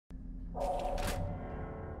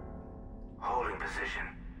position.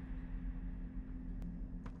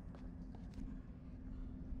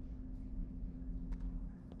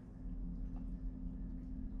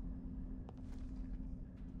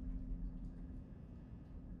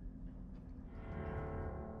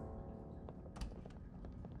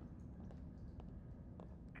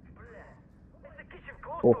 Is the kitchen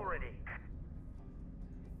closed already?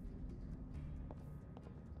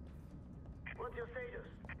 What's your status?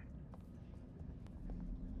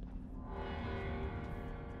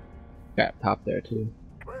 Got top there too.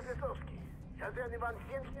 Where's Lisowski? Has anyone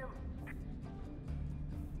seen him?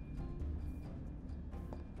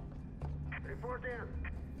 Report in.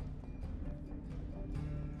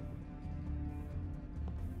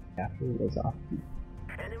 After it was off.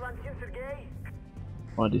 Anyone seen Sergey?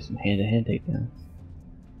 Want to do some hand-to-hand takedowns?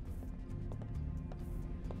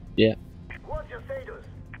 Yeah. What's your status?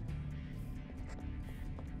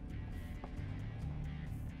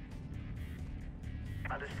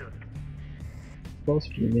 Understood.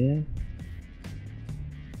 Closer to you, man.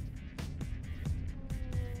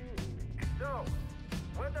 So,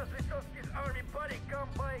 when does Lisowski's army buddy come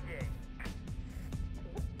by again?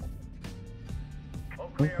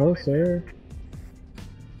 Come closer.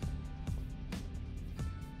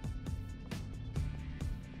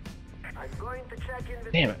 I'm going to check in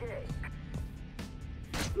with Damn it. Sergey.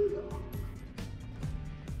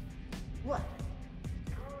 What?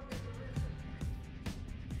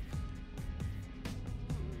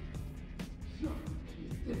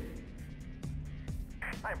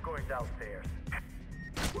 I'm going downstairs.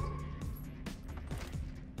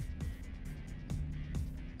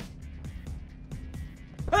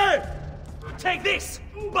 Hey! Take this,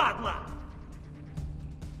 bad lad!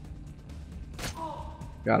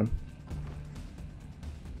 Got him.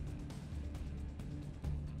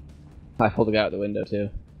 I pulled the guy out the window too.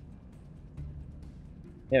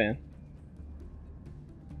 Yeah, man.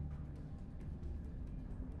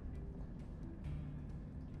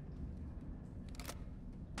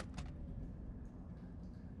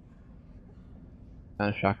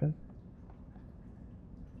 Found a shotgun.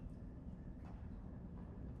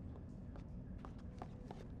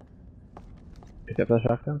 Pick up that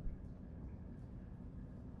shotgun.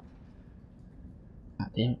 God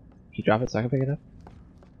damn it. Can you drop it so I can pick it up?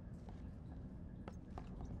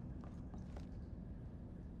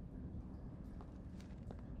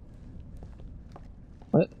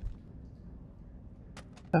 What?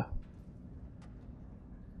 Oh.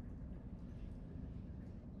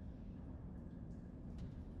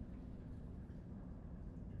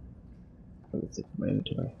 Let's see my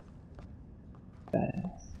inventory.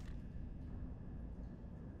 Badass.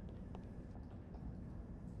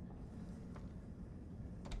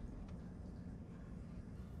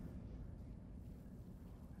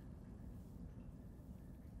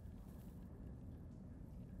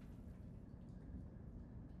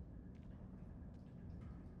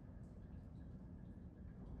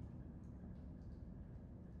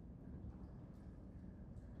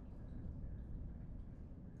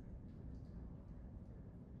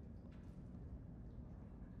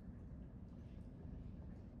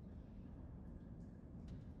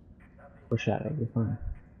 Or shot, it'll be fine.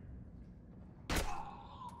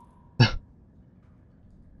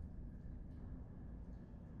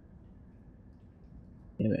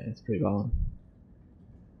 Yeah, man, it's pretty ballin'.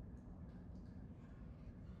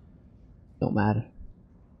 Don't matter.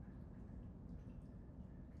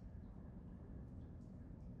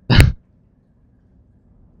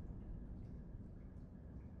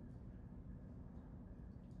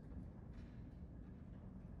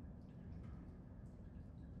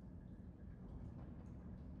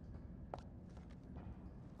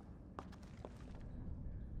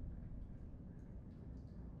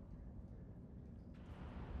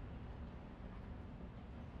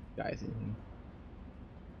 Guys in here.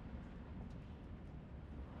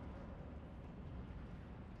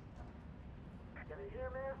 Can you hear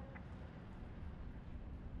me?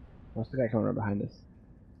 What's the guy coming right behind us?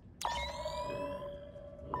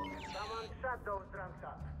 Someone shut those drums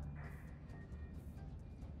up.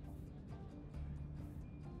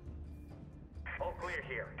 All clear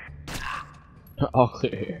here. All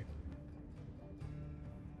clear here.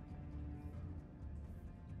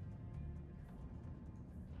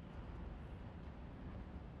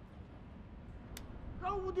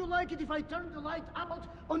 How would you like it if I turned the light out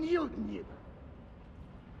on you, neighbor?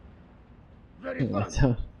 Very That fun.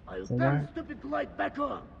 sounds I'll so turn nice. stupid light back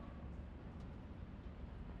on.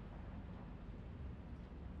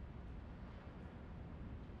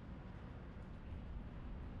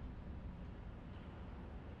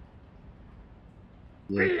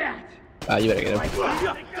 Yeah. Блять! You better get him.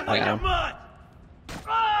 Давай, I got him. мать!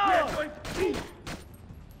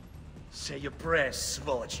 Say your prayers,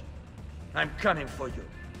 Svoloch. I'm coming for you.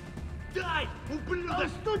 Die! How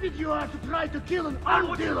stupid you are to try to kill an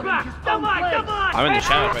arm dealer in his own Давай, place! давай! I'm in the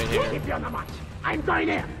shadows right here. Keep your mouth. I'm going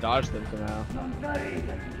in! Dodge them somehow.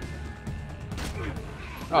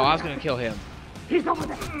 Oh, I was gonna kill him. He's over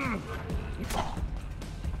there!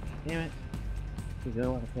 Damn it. He's the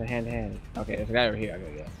only one to play hand to hand. Okay, there's a guy over here I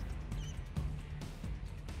gotta get.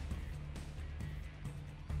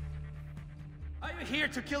 Are you here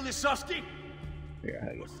to kill Lisowski? Figure out how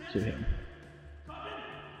to get to him.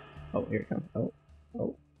 Oh, here it comes. Oh.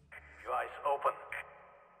 Oh. You eyes open.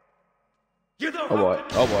 You don't Oh boy. have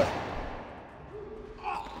to... Oh boy.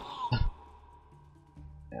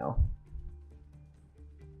 Now.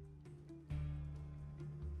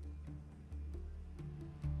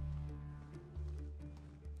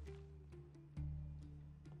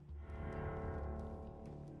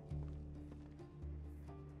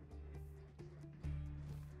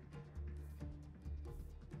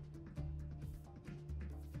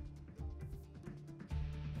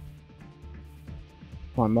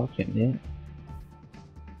 Come on, Mark, getting it.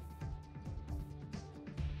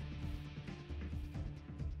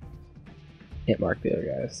 Can't mark the other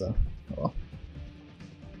guys, so oh well.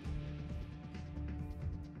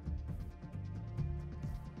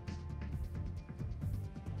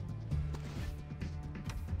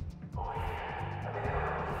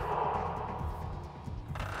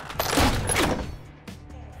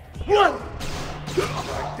 What?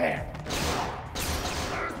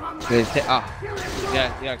 Right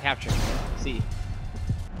there! You gotta capture him. See.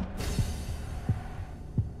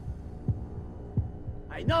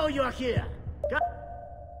 I know you're here!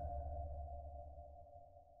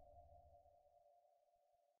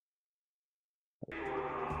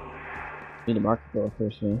 Need to mark the door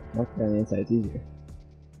first, man. Mark it on the inside is easier.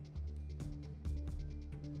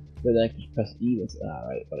 But then I can just press E. That's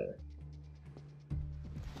right, whatever.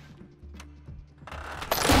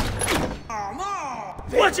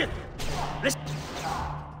 Watch it!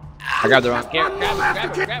 I grabbed the wrong camera.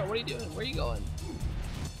 Grab it. What are you doing? Where are you going?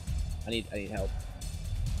 I need help.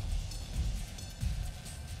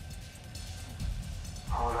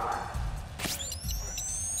 Hold on.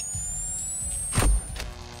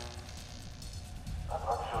 I'm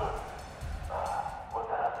not sure. What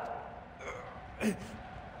happened?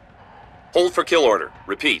 Hold for kill order.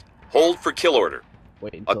 Repeat. Hold for kill order.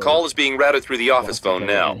 Wait A until call is being routed through the office phone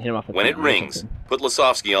now. hit him off with When it something. rings, put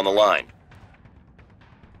Lisowski on the line.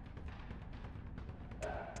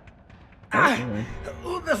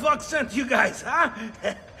 Who the fuck sent you guys, huh?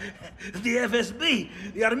 The FSB,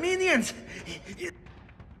 the Armenians.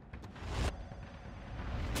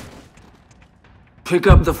 Pick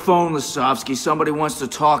up the phone, Lisowski. Somebody wants to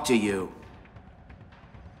talk to you.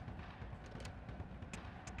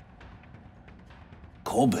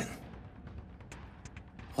 Coben?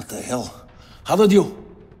 What the hell? How did you?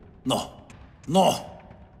 No. No.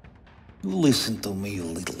 You listen to me, you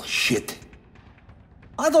little shit.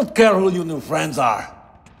 I don't care who your new friends are.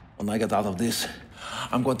 When I get out of this,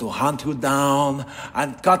 I'm going to hunt you down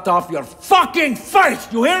and cut off your fucking face!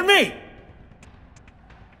 You hear me?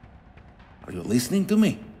 Are you listening to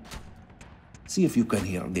me? See if you can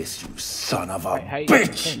hear this, you son of a How you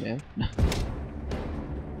bitch! doing, man?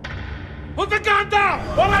 Put the gun down,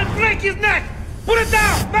 or I'll break his neck. Put it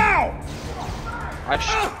down now.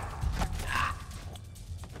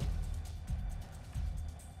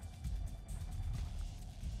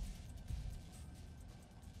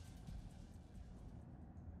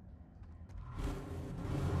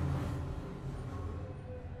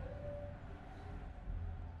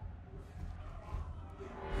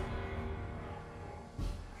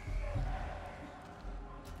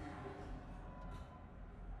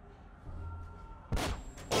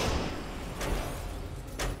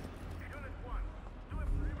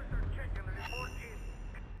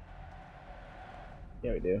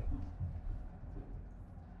 Yeah, we do.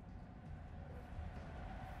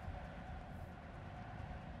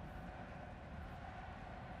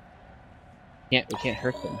 We can't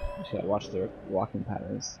hurt them. We just gotta watch their walking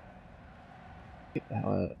patterns. Get the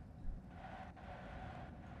hell out.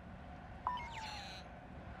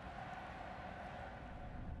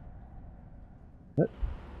 What?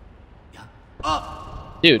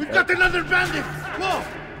 Up! Dude! We've got another bandit! Whoa!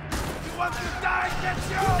 You want to die? Get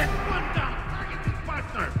you! One down! Target his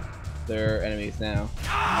partner! They're enemies now.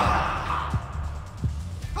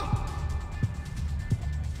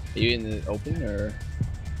 Are you in the open or?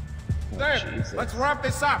 Oh, Dave, Jesus. let's wrap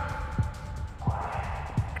this up!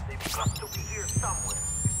 They've got to be here somewhere.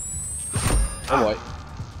 Oh boy.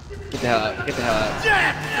 Get the hell out. Get the hell out.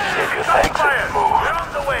 Shot fired! We're on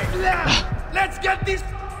the way! Let's get this.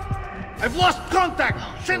 I've lost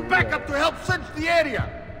contact. Send backup to help search the area.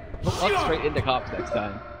 Walk straight into cops next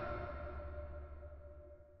time.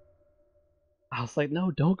 I was like,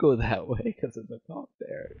 no, don't go that way because there's a cop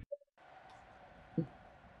there.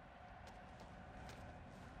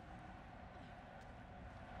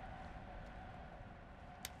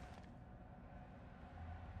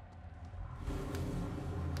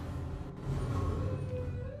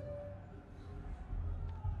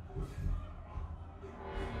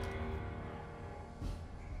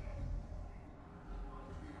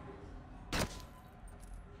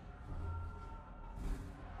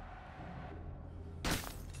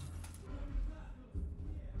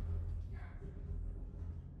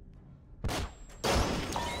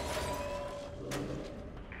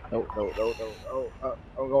 No. Oh,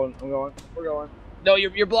 I'm going. We're going. No,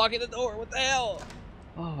 you're blocking the door. What the hell?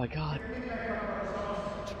 Oh my god.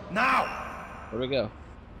 Now! Where'd we go?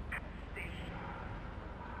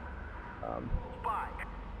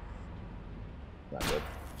 Not good.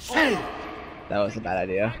 Hey! That was a bad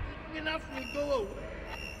idea. Enough will go away.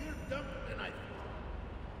 You're dumber than I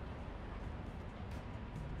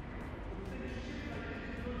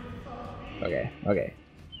thought. Okay. Okay,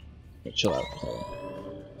 chill out for a second.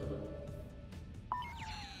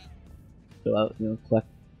 Chill out, collect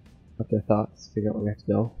their thoughts, figure out where we have to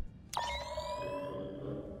go.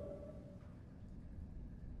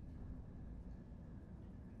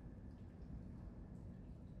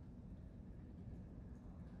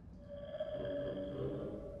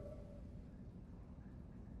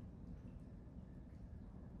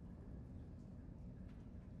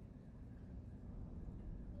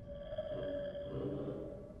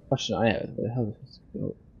 Question I have is where the hell is this supposed to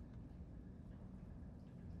go?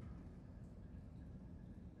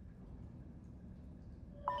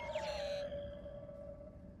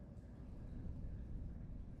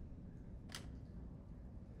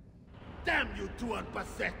 Damn, you two are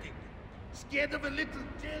pathetic. Scared of a little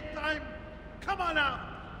jail time? Come on out.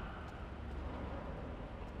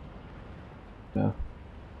 No.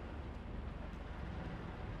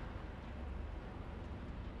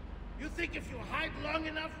 You think if you hide long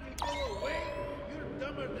enough you'll go away? You're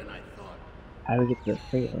dumber than I thought. How do we get to the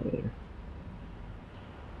freight elevator?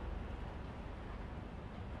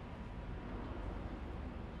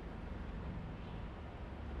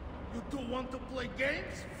 You two want to play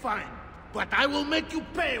games? Fine. But I will make you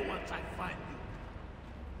pay once I find you.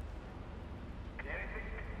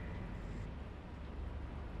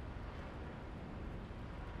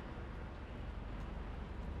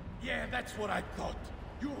 Yeah, that's what I thought.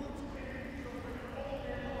 You...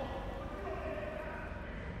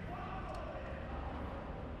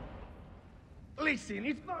 Listen,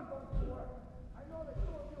 it's not going to work. I know that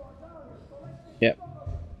two of you are down here, so let's take Yep.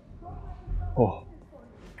 Oh.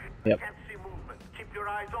 Yep. Can't see movement. Keep your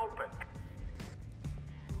eyes open.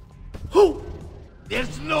 Who?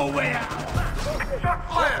 There's no way out. Shot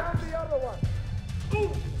fired! The other one.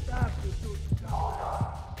 Ooh.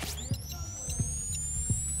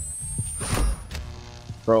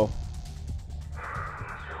 Bro.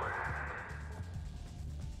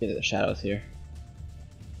 Get into the shadows here.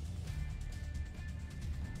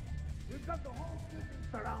 We've got the whole city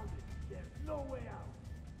surrounded. There's no way out.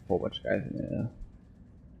 Whole bunch of guys in there now.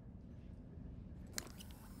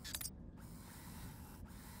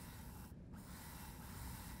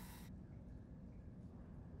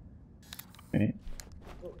 Right.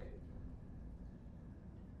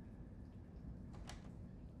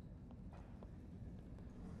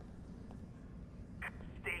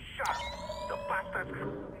 Stay sharp. The bastards.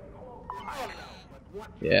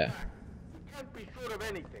 Yeah. You can't be sure of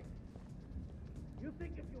anything. You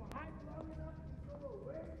think if you hide long enough to go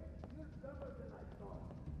away, you're dumber than I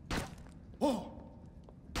thought. Oh!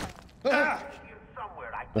 Here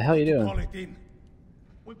somewhere. I The hell you doing? Call it in.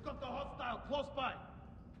 We've got the hostile close by.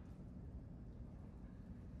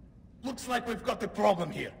 Looks like we've got a problem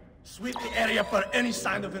here. Sweep the area for any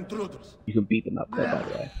sign of intruders. You can beat them up though, by the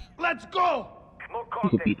way. Let's go! No You contact,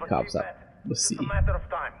 can beat the but cops keep up. that. We'll It's see. a matter of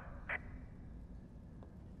time.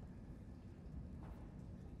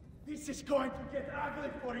 This is going to get ugly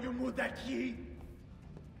for you, Mudaki.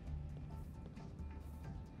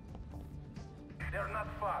 They're not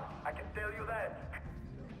far. I can tell you that.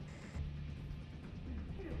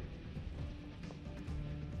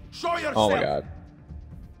 Show yourself! Oh my god.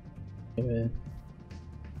 Hey, man.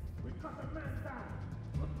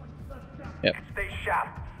 Yep. Stay sharp.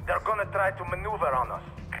 They're gonna try to maneuver on us.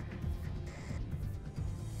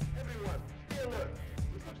 Everyone, stay alert.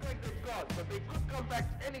 We look like they're gone, but they could come back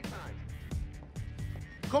anytime.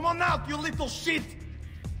 Come on out, you little shit!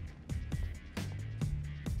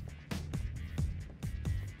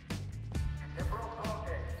 They broke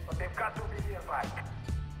okay, but they've got to be nearby.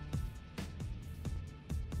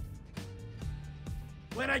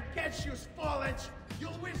 When I catch you, Spallage,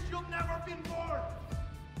 you'll wish you'd never been born!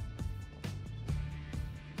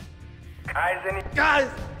 Eyes any Guys!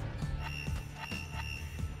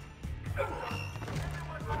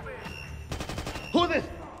 Who this?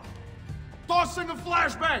 Tossing a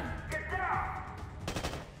flashbang! Get down!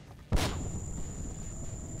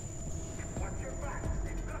 Watch your back.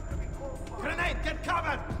 They've got to be close by. Grenade, get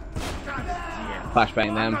covered! God damn! Flashbang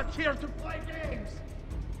I'm them. not here to play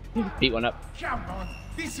games! Beat one up. Come on,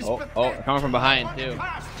 this is Oh, pathetic. oh, they're coming from behind, Fuck too.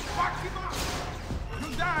 fast, fuck him up!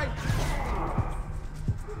 You die!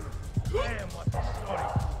 Damn, what a story.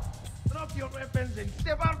 Drop your weapons and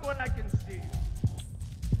step out when I can see you.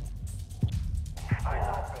 Eyes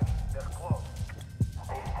open. They're close.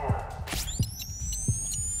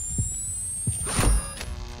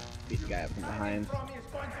 Beat the guy up from behind. From me is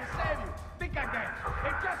going to save you. Think again.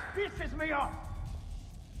 It just pisses me off.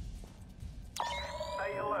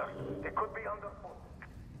 Stay alert. They could be underfoot.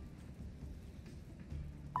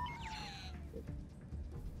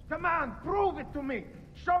 Come on, prove it to me.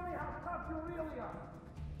 Show me how tough you really are.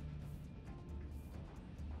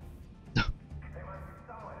 They might be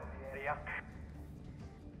somewhere in the area.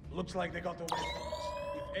 Looks like they got away from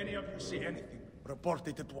us. If any of you see anything, report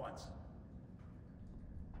it at once.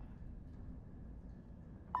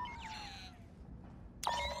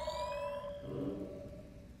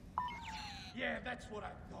 Yeah, that's what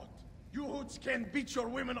I thought. You hoods can beat your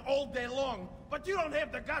women all day long, but you don't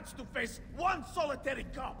have the guts to face one solitary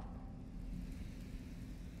cop.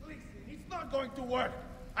 Listen, it's not going to work.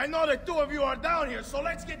 I know the two of you are down here, so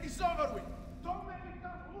let's get this over with. Don't make me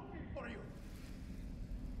come looking for you.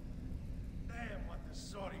 Damn, what a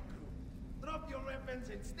sorry crew. Drop your weapons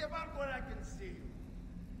and step out where I can see you.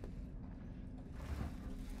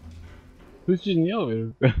 Who's shooting the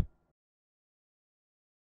elevator?